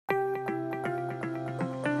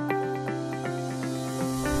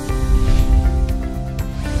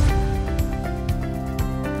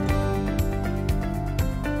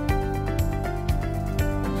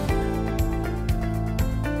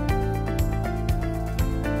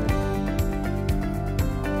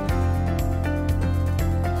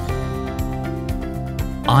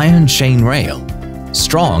iron chain rail,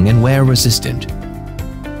 strong and wear-resistant.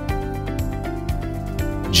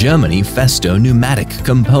 Germany Festo pneumatic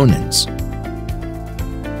components.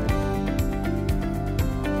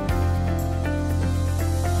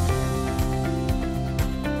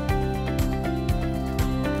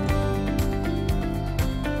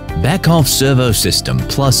 Back-off servo system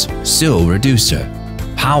plus seal reducer.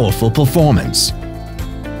 Powerful performance.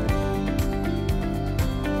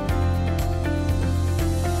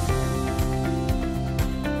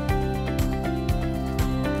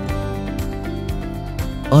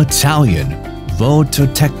 Italian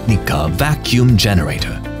Vototecnica vacuum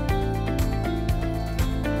generator.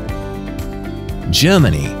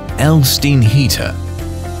 Germany Elstein heater.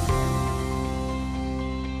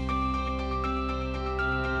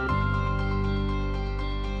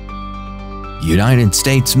 United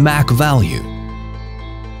States MAC value.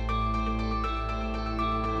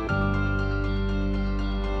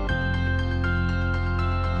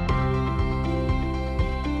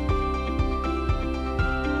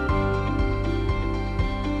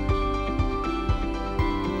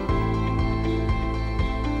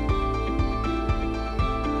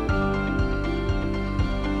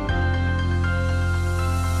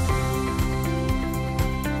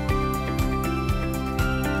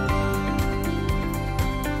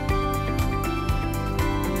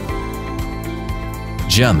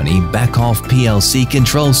 Germany back-off PLC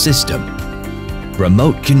control system.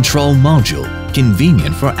 Remote control module,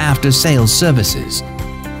 convenient for after-sales services.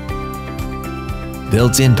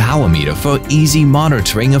 Built-in power meter for easy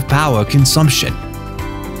monitoring of power consumption.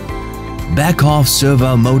 Back-off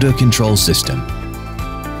servo motor control system.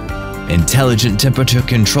 Intelligent temperature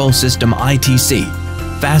control system ITC.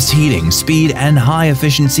 Fast heating, speed and high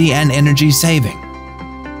efficiency and energy saving.